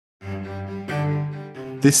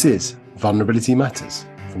This is Vulnerability Matters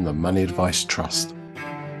from the Money Advice Trust.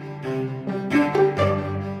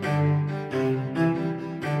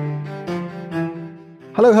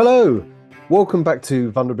 Hello. Welcome back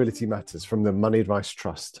to Vulnerability Matters from the Money Advice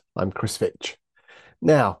Trust. I'm Chris Fitch.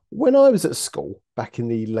 Now, when I was at school back in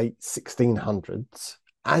the late 1600s,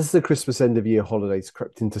 as the Christmas end of year holidays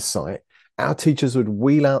crept into sight, our teachers would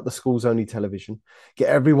wheel out the school's only television, get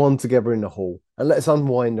everyone together in the hall, and let us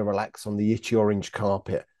unwind and relax on the itchy orange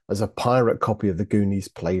carpet as a pirate copy of the Goonies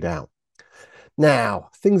played out. Now,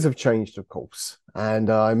 things have changed, of course, and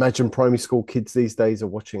I imagine primary school kids these days are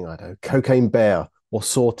watching, I don't know, Cocaine Bear or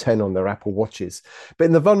Saw 10 on their Apple Watches. But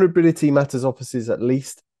in the Vulnerability Matters offices, at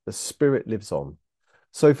least, the spirit lives on.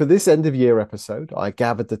 So for this end of year episode, I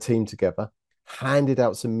gathered the team together, handed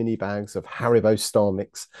out some mini bags of Haribo Star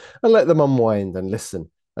Mix, and let them unwind and listen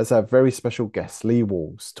as our very special guest, Lee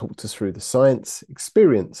Walls, talked us through the science,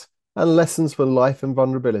 experience, and lessons for life and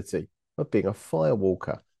vulnerability of being a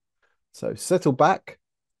firewalker. So settle back,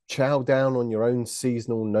 chow down on your own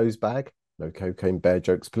seasonal nose bag, no Cocaine Bear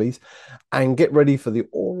jokes, please, and get ready for the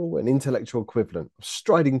oral and intellectual equivalent of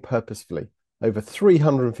striding purposefully over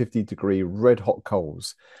 350-degree red-hot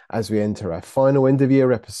coals as we enter our final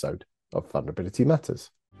end-of-year episode of Vulnerability Matters.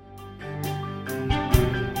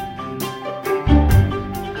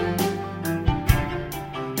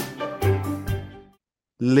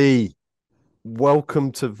 Lee,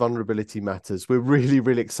 welcome to Vulnerability Matters. We're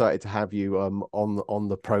really excited to have you on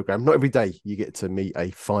the program. Not every day you get to meet a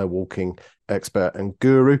firewalking expert and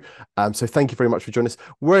guru. So thank you very much for joining us.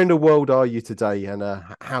 Where in the world are you today, and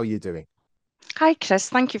how are you doing? Hi, Chris.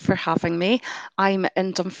 Thank you for having me. I'm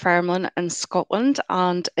in Dunfermline in Scotland,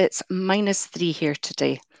 and it's -3 here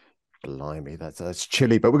today. Blimey, that's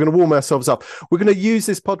chilly, but we're going to warm ourselves up. We're going to use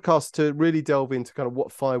this podcast to really delve into kind of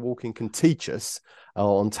what firewalking can teach us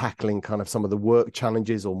on tackling kind of some of the work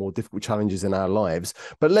challenges or more difficult challenges in our lives.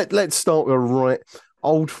 But let's start with a right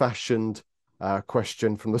old-fashioned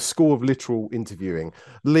question from the school of literal interviewing.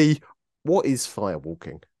 Lee, what is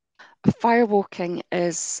firewalking? Firewalking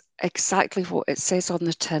is exactly what it says on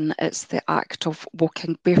the tin. It's the act of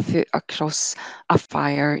walking barefoot across a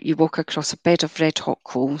fire. You walk across a bed of red hot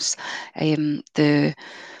coals. The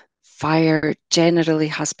fire generally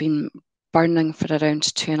has been burning for around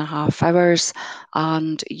 2.5 hours,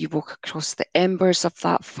 and you walk across the embers of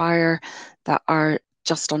that fire that are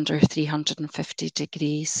just under 350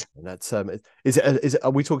 degrees. And that's is it are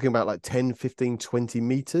we talking about like 10, 15, 20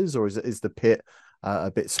 meters, or is the pit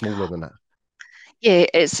a bit smaller than that? Yeah,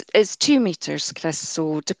 it's 2 meters, Chris.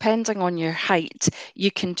 So depending on your height,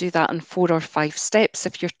 you can do that in 4 or 5 steps.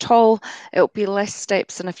 If you're tall, it'll be less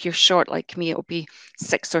steps, and if you're short like me, it'll be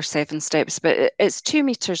 6 or 7 steps. But it's 2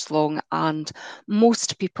 meters long, and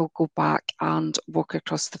most people go back and walk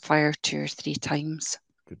across the fire 2 or 3 times.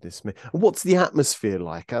 Goodness me. What's the atmosphere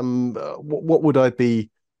like? What would I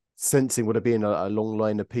be sensing? Would I be in a long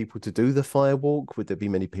line of people to do the firewalk? Would there be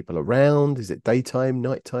many people around? Is it daytime,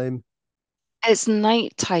 nighttime? It's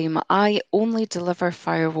night time. I only deliver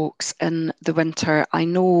fireworks in the winter. I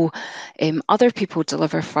know other people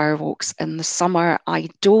deliver fireworks in the summer. I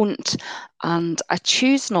don't, and I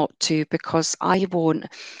choose not to because I won't.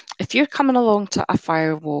 If you're coming along to a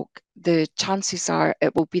firework, the chances are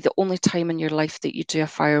it will be the only time in your life that you do a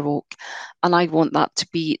firework, and I want that to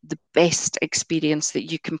be the best experience that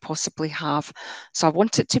you can possibly have. So I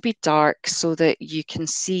want it to be dark so that you can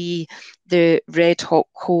see the red hot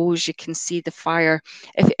coals, you can see the fire.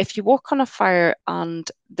 If you walk on a fire and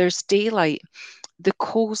there's daylight, the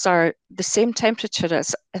coals are the same temperature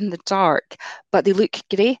as in the dark, but they look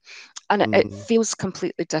grey, and it Mm, feels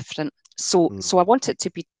completely different. So I mm. want it to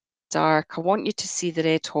be dark. I want you to see the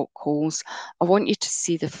red hot coals. I want you to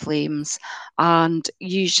see the flames. And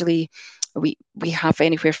usually we have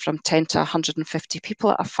anywhere from 10 to 150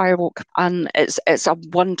 people at a firework, and it's a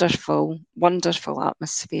wonderful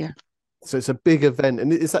atmosphere. So it's a big event.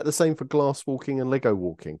 And is that the same for glass walking and Lego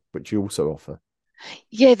walking, which you also offer?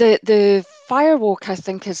 Yeah, the firewalk I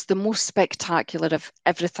think is the most spectacular of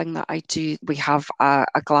everything that I do. We have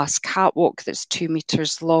a glass catwalk that's 2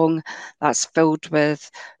 meters long, that's filled with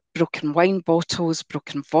broken wine bottles,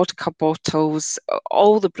 broken vodka bottles,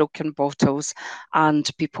 all the broken bottles,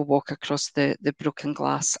 and people walk across the broken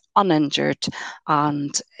glass uninjured.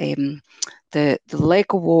 And the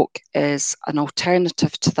Lego walk is an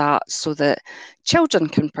alternative to that so that children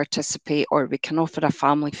can participate, or we can offer a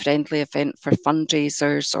family friendly event for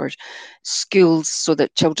fundraisers or schools so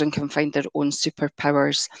that children can find their own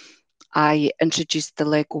superpowers. I introduced the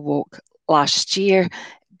Lego walk last year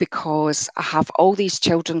because I have all these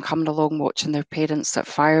children coming along watching their parents at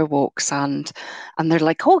firewalks, and they're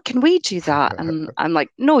like, "Oh, can we do that?" And I'm like,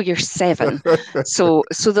 "No, you're 7." So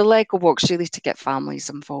the Lego walk's really to get families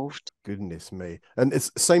involved. Goodness me. And it's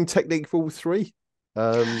same technique for all three.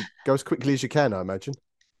 Go as quickly as you can, I imagine.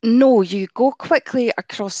 No, you go quickly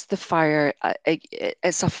across the fire.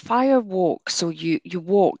 It's a fire walk, so you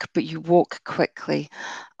walk, but you walk quickly.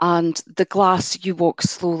 And the glass, you walk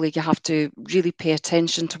slowly. You have to really pay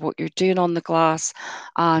attention to what you're doing on the glass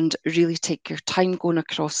and really take your time going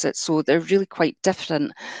across it. So they're really quite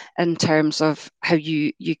different in terms of how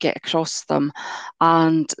you get across them.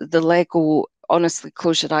 And the Lego, honestly,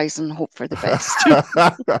 close your eyes and hope for the best.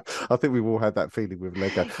 I think we've all had that feeling with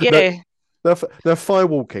Lego. No, Yeah. now,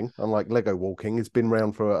 firewalking, unlike Lego walking, has been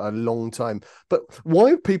around for a long time. But why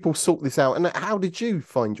have people sought this out? And how did you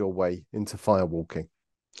find your way into firewalking?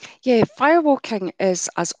 Yeah, firewalking is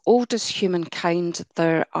as old as humankind.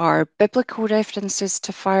 There are biblical references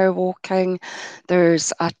to firewalking.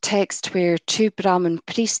 There's a text where two Brahmin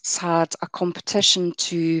priests had a competition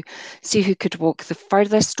to see who could walk the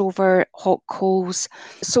furthest over hot coals.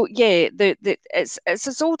 So yeah, it's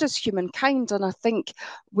as old as humankind, and I think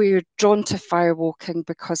we're drawn to firewalking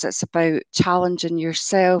because it's about challenging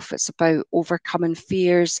yourself. It's about overcoming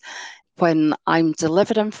fears. When I'm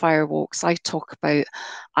delivering firewalks, I talk about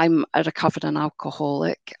I'm a recovering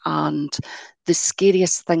alcoholic, and the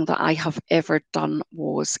scariest thing that I have ever done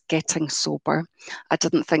was getting sober. I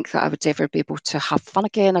didn't think that I would ever be able to have fun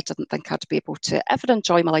again. I didn't think I'd be able to ever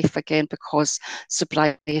enjoy my life again because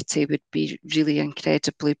sobriety would be really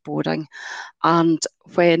incredibly boring. And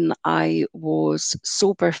when I was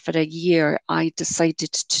sober for a year, I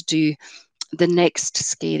decided to do the next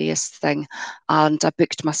scariest thing. And I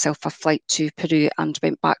booked myself a flight to Peru and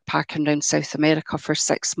went backpacking around South America for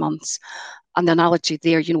 6 months. And the analogy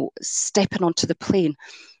there, stepping onto the plane,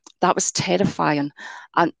 that was terrifying.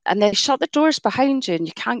 And they shut the doors behind you and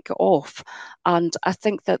you can't get off. And I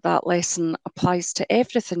think that that lesson applies to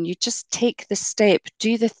everything. You just take the step,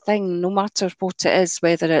 do the thing, no matter what it is,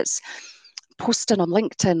 whether it's posting on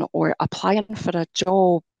LinkedIn or applying for a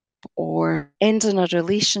job or ending a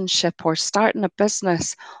relationship or starting a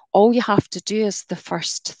business. All you have to do is the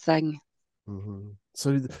first thing. Mhm.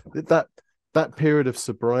 So that period of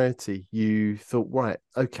sobriety, you thought, right,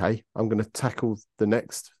 okay, I'm going to tackle the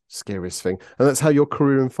next scariest thing, and that's how your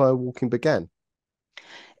career in firewalking began.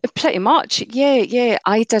 Pretty much, yeah, yeah.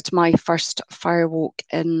 I did my first firewalk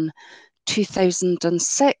in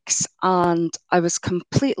 2006 and I was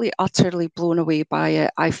completely, utterly blown away by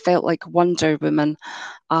it. I felt like Wonder Woman.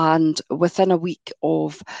 And within a week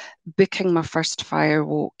of booking my first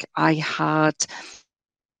firewalk, I'd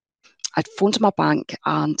phoned my bank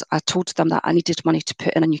and I told them that I needed money to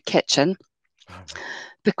put in a new kitchen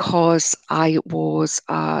because I was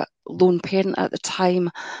a lone parent at the time.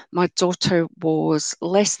 My daughter was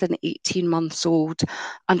less than 18 months old,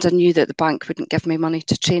 and I knew that the bank wouldn't give me money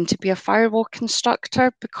to train to be a firewall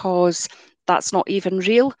instructor because that's not even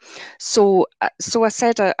real. So I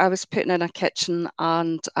said I was putting in a kitchen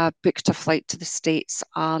and I booked a flight to the States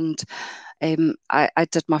and I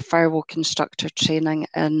did my firewall instructor training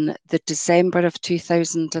in the December of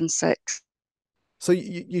 2006. So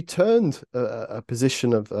you turned a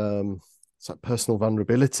position of it's like personal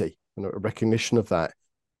vulnerability and a recognition of that.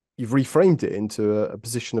 You've reframed it into a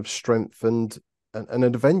position of strength and an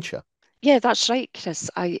adventure. Yeah, that's right,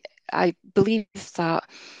 Chris. I believe that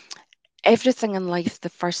everything in life, the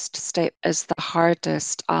first step is the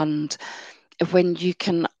hardest. And when you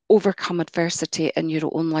can overcome adversity in your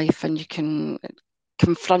own life and you can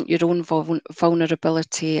confront your own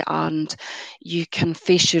vulnerability and you can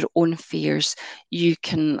face your own fears, you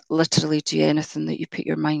can literally do anything that you put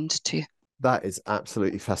your mind to. That is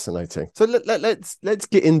absolutely fascinating. So let's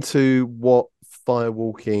get into what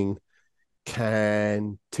firewalking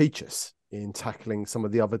can teach us in tackling some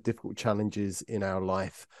of the other difficult challenges in our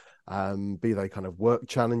life, be they kind of work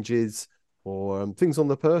challenges or things on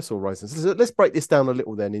the personal horizon. So let's break this down a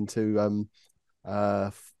little then into uh,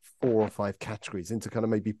 4 or 5 categories into kind of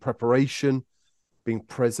maybe preparation, being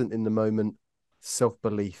present in the moment, self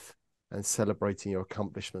belief, and celebrating your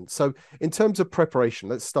accomplishments. So, in terms of preparation,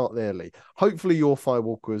 let's start there, Lee. Hopefully, your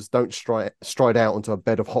firewalkers don't stride out onto a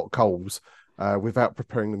bed of hot coals without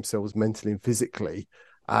preparing themselves mentally and physically.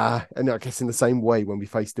 And I guess in the same way, when we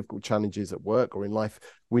face difficult challenges at work or in life,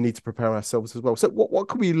 we need to prepare ourselves as well. So, what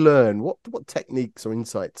can we learn? What techniques or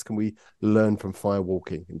insights can we learn from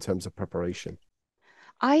firewalking in terms of preparation?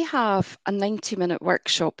 I have a 90-minute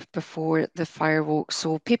workshop before the firewalk.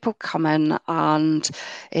 So people come in and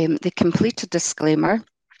they complete a disclaimer.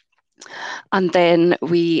 And then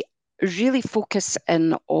we really focus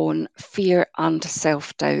in on fear and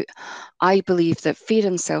self-doubt. I believe that fear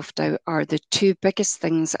and self-doubt are the two biggest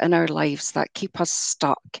things in our lives that keep us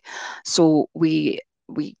stuck. So we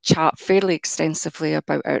chat fairly extensively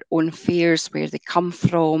about our own fears, where they come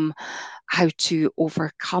from, how to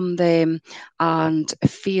overcome them. And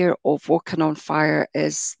fear of walking on fire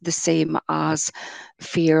is the same as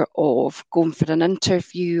fear of going for an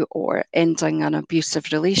interview or ending an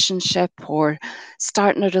abusive relationship or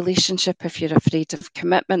starting a relationship if you're afraid of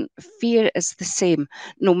commitment. Fear is the same,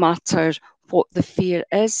 no matter what the fear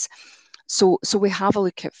is. So we have a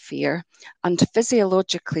look at fear, and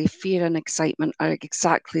physiologically, fear and excitement are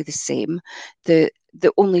exactly the same. The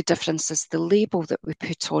only difference is the label that we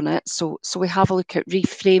put on it. So we have a look at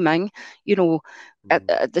reframing. You know, Mm.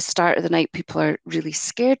 at the start of the night, people are really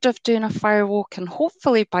scared of doing a firewalk, and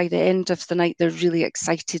hopefully by the end of the night, they're really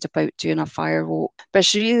excited about doing a firewalk. But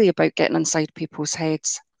it's really about getting inside people's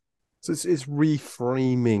heads. So it's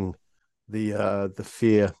reframing the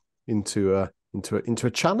fear into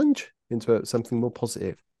a challenge, something more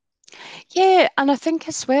positive. Yeah, and I think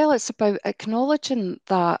as well it's about acknowledging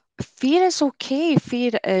that fear is okay.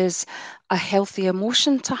 Fear is a healthy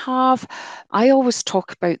emotion to have. I always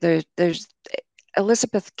talk about there's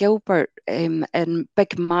Elizabeth Gilbert in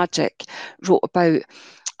Big Magic wrote about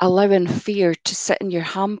allowing fear to sit in your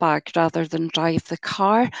handbag rather than drive the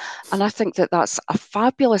car. And I think that that's a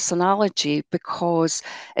fabulous analogy because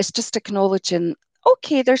it's just acknowledging,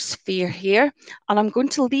 okay, there's fear here, and I'm going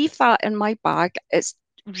to leave that in my bag. It's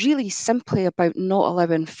really simply about not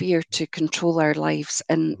allowing fear to control our lives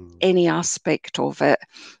in Mm. any aspect of it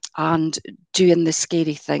and doing the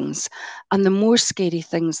scary things. And the more scary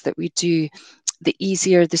things that we do, the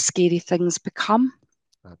easier the scary things become.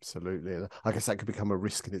 Absolutely. And I guess that could become a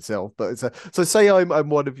risk in itself. But it's a, so say I'm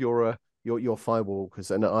one of your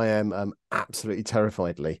firewalkers, and I am absolutely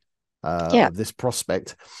terrifiedly Yeah. of this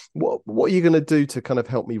prospect. What are you going to do to kind of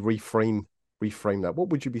help me reframe that? What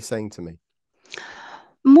would you be saying to me?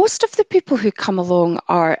 Most of the people who come along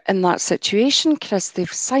are in that situation, Chris.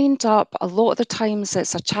 They've signed up. A lot of the times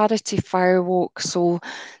it's a charity firewalk, so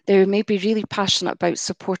they may be really passionate about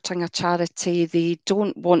supporting a charity. They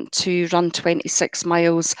don't want to run 26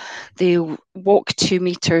 miles. They'll walk 2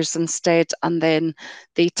 meters instead, and then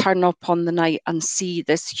they turn up on the night and see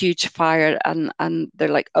this huge fire, and they're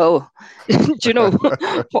like, "Oh, do you know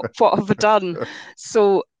what have I done?"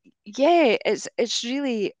 So yeah, it's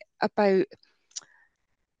really about,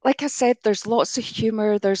 like I said, there's lots of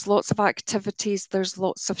humor, there's lots of activities, there's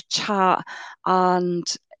lots of chat, and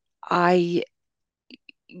I,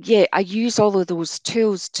 yeah, I use all of those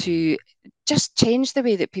tools to just change the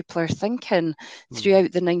way that people are thinking Hmm.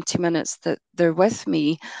 throughout the 90 minutes that they're with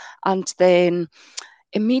me. And then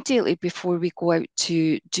immediately before we go out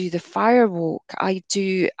to do the firewalk, I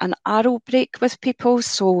do an arrow break with people.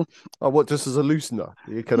 So, Oh, what, just as a loosener?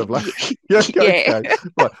 You kind of like, yeah, yeah. okay.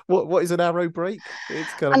 Right. What is an arrow break?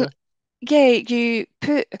 It's kind of And a, yeah, you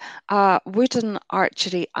put a wooden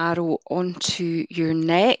archery arrow onto your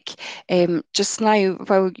neck. Just now,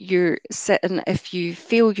 while you're sitting, if you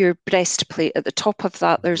feel your breastplate at the top of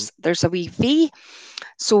that, Mhm. there's a wee V.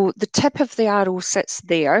 So the tip of the arrow sits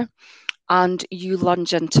there, and you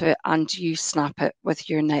lunge into it and you snap it with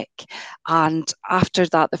your neck. And after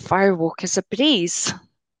that, the firewalk is a breeze.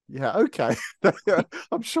 Yeah, okay.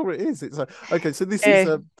 I'm sure it is. It's okay. So Uh, this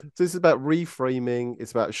is about reframing.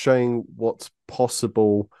 It's about showing what's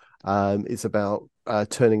possible. It's about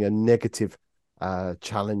turning a negative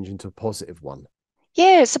challenge into a positive one.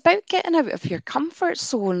 Yeah, it's about getting out of your comfort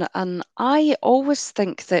zone. And I always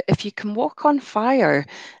think that if you can walk on fire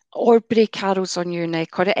or break arrows on your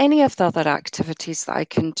neck or any of the other activities that I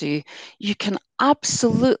can do, you can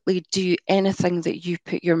absolutely do anything that you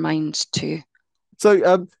put your mind to.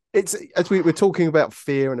 So it's as we're talking about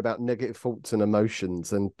fear and about negative thoughts and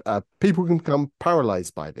emotions, and people can become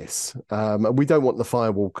paralyzed by this. And we don't want the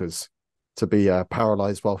firewalkers to be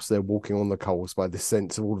paralyzed whilst they're walking on the coals by this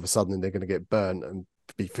sense of all of a sudden they're going to get burnt and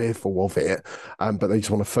be fearful of it. But they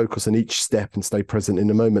just want to focus on each step and stay present in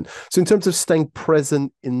the moment. So, in terms of staying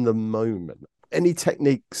present in the moment, any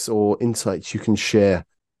techniques or insights you can share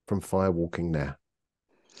from firewalking there?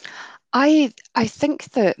 I think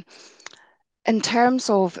that in terms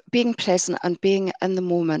of being present and being in the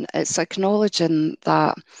moment, it's acknowledging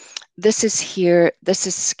that this is here, this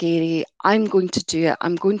is scary, I'm going to do it,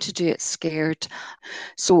 I'm going to do it scared.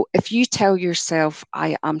 So if you tell yourself,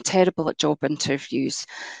 I am terrible at job interviews,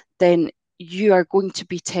 then you are going to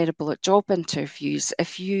be terrible at job interviews.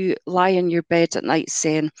 If you lie in your bed at night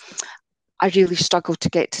saying, I really struggle to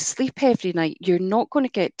get to sleep every night. You're not going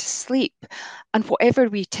to get to sleep. And whatever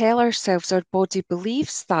we tell ourselves, our body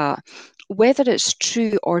believes that, whether it's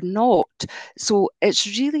true or not. So it's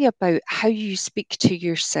really about how you speak to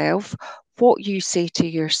yourself, what you say to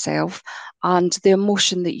yourself, and the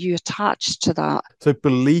emotion that you attach to that. So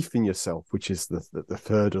belief in yourself, which is the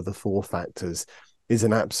third of the four factors, is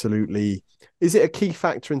an absolutely, is it a key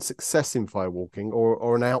factor in success in firewalking,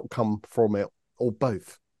 or an outcome from it, or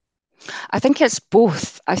both? I think it's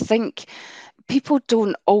both. I think people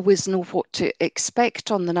don't always know what to expect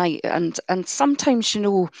on the night, and sometimes,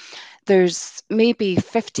 there's maybe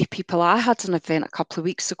 50 people. I had an event a couple of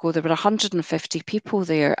weeks ago, there were 150 people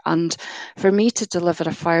there, and for me to deliver a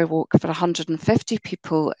firewalk for 150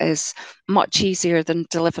 people is much easier than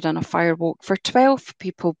delivering a firewalk for 12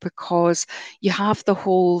 people, because you have the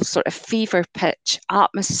whole sort of fever pitch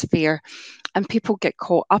atmosphere, and people get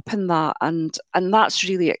caught up in that, and that's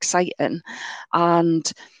really exciting.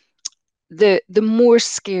 And the more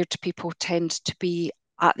scared people tend to be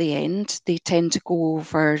at the end. They tend to go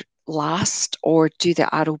over last or do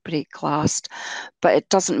the arrow break last, but it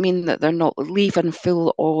doesn't mean that they're not leaving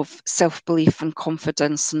full of self-belief and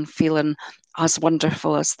confidence and feeling as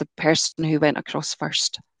wonderful as the person who went across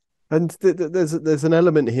first. And there's an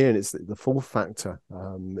element here, and it's the fourth factor,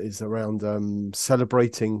 is around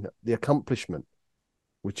celebrating the accomplishment,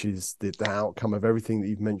 which is the outcome of everything that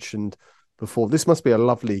you've mentioned before. This must be a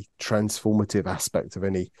lovely transformative aspect of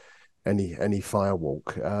any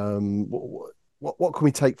firewalk. What can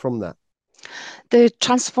we take from that? The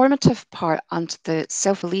transformative part and the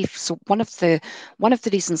self-belief. So one of the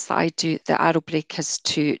reasons that I do the arrow break is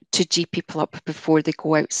to G people up before they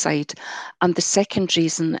go outside. And the second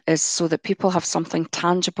reason is so that people have something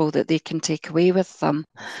tangible that they can take away with them.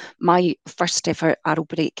 My first ever arrow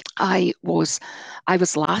break, I was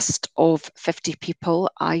last of 50 people.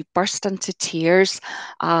 I burst into tears,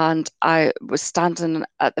 and I was standing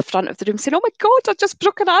at the front of the room saying, "Oh my God, I just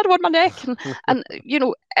broke an arrow on my neck." And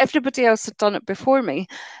everybody else had done it before me.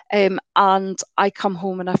 And I come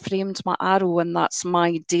home and I framed my arrow, and that's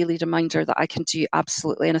my daily reminder that I can do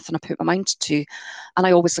absolutely anything I put my mind to. And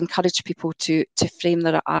I always encourage people to frame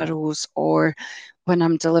their arrows, or when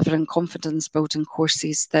I'm delivering confidence building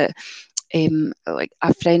courses, that like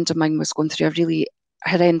a friend of mine was going through a really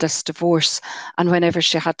horrendous divorce, and whenever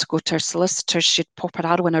she had to go to her solicitor, she'd pop her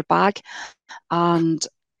arrow in her bag. And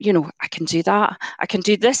I can do that. I can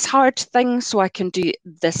do this hard thing, so I can do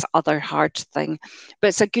this other hard thing. But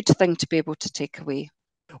it's a good thing to be able to take away.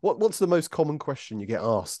 What's the most common question you get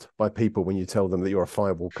asked by people when you tell them that you're a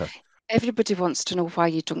firewalker? Everybody wants to know why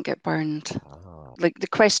you don't get burned. Ah. Like, the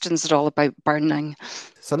questions are all about burning.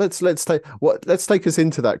 So let's take us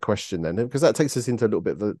into that question then, because that takes us into a little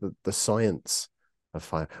bit of the science of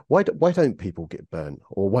fire. Why don't people get burnt,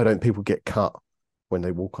 or why don't people get cut when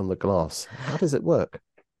they walk on the glass? How does it work?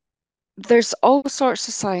 There's all sorts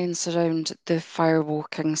of science around the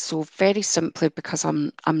firewalking. So very simply, because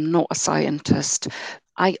I'm not a scientist,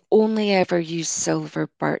 I only ever use silver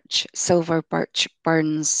birch. Silver birch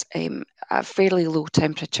burns at fairly low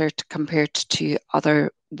temperature compared to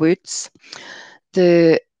other woods.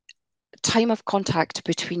 The time of contact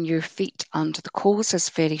between your feet and the coals is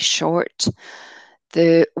very short.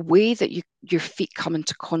 The way that your feet come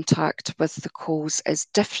into contact with the coals is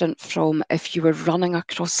different from if you were running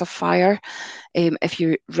across a fire. If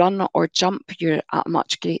you run or jump, you're at a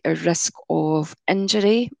much greater risk of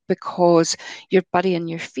injury, because you're burying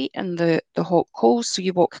your feet in the hot coals. So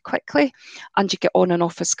you walk quickly and you get on and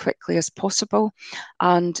off as quickly as possible.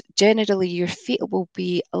 And generally, your feet will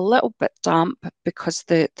be a little bit damp, because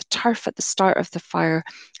the turf at the start of the fire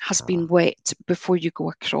has been Ah. wet before you go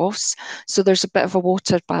across. So there's a bit of a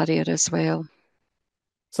water barrier as well.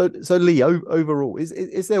 So Lee, overall,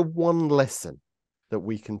 is there one lesson that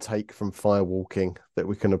we can take from firewalking that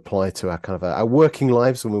we can apply to our kind of our working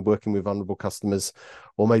lives when we're working with vulnerable customers,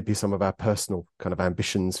 or maybe some of our personal kind of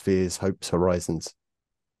ambitions, fears, hopes, horizons?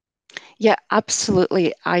 Yeah,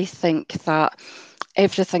 absolutely. I think that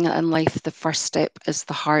everything in life, the first step is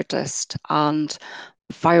the hardest. And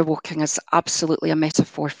firewalking is absolutely a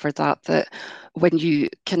metaphor for that. That when you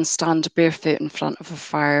can stand barefoot in front of a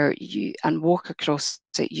fire and walk across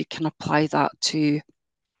it, you can apply that to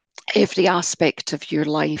every aspect of your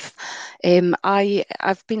life.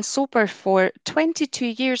 I've been sober for 22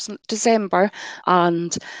 years in December,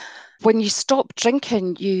 and when you stop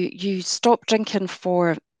drinking, you stop drinking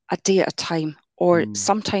for a day at a time, or Mm.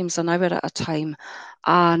 sometimes an hour at a time.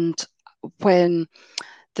 And when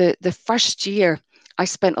the first year, I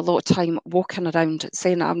spent a lot of time walking around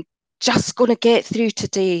saying, "I'm just going to get through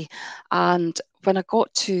today." And when I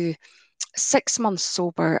got to 6 months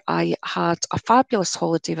sober, I had a fabulous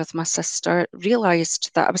holiday with my sister,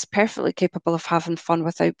 realised that I was perfectly capable of having fun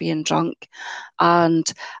without being drunk.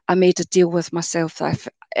 And I made a deal with myself that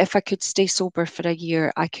if I could stay sober for a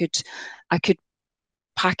year, I could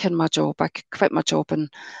pack in my job, I could quit my job and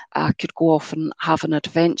I could go off and have an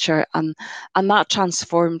adventure. And that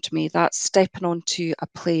transformed me. That stepping onto a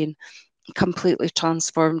plane completely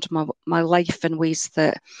transformed my life in ways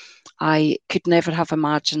that I could never have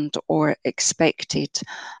imagined or expected.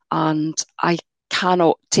 And I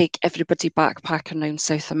cannot take everybody backpacking around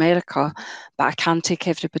South America, but I can take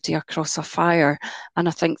everybody across a fire. And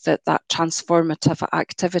I think that that transformative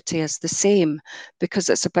activity is the same because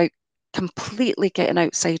it's about completely getting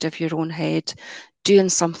outside of your own head, doing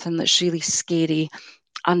something that's really scary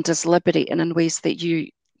and is liberating in ways that you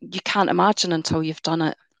can't imagine until you've done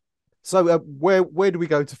it. So, where do we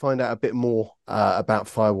go to find out a bit more about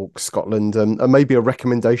Firewalk Scotland, and maybe a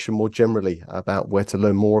recommendation more generally about where to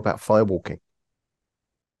learn more about firewalking?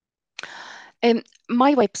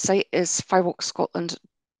 My website is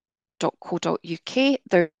firewalkscotland.co.uk.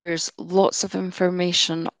 There's lots of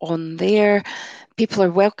information on there. People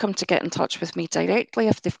are welcome to get in touch with me directly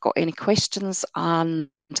if they've got any questions, and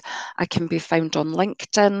I can be found on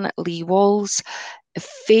LinkedIn, Lee Walls.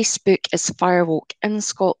 Facebook is Firewalk in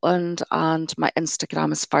Scotland, and my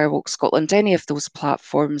Instagram is Firewalk Scotland, any of those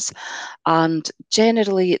platforms. And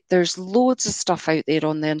generally, there's loads of stuff out there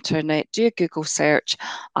on the internet. Do a Google search,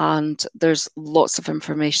 and there's lots of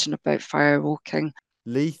information about firewalking.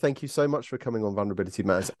 Lee, thank you so much for coming on Vulnerability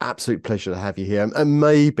Matters. Absolute pleasure to have you here, and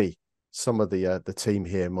maybe some of the team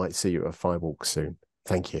here might see you at a Firewalk soon.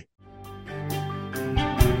 Thank you.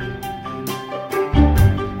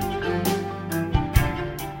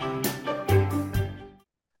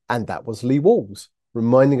 And that was Lee Walls,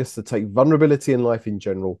 reminding us to take vulnerability in life in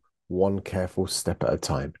general, one careful step at a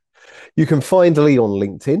time. You can find Lee on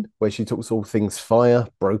LinkedIn, where she talks all things fire,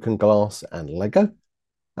 broken glass, and Lego.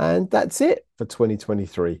 And that's it for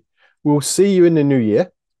 2023. We'll see you in the new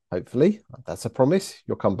year. Hopefully, that's a promise.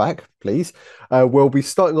 You'll come back, please. We'll be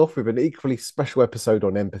starting off with an equally special episode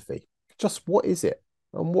on empathy. Just what is it?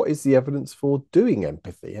 And what is the evidence for doing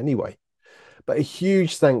empathy anyway? But a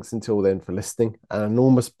huge thanks until then for listening, and an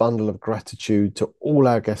enormous bundle of gratitude to all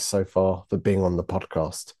our guests so far for being on the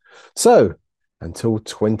podcast. So until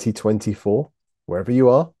 2024, wherever you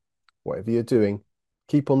are, whatever you're doing,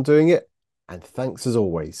 keep on doing it. And thanks as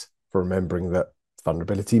always for remembering that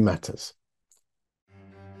vulnerability matters.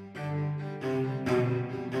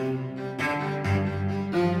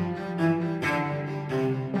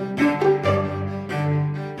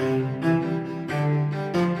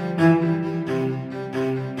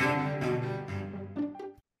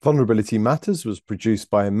 Vulnerability Matters was produced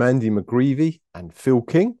by Mandy McGreevy and Phil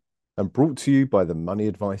King and brought to you by the Money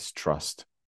Advice Trust.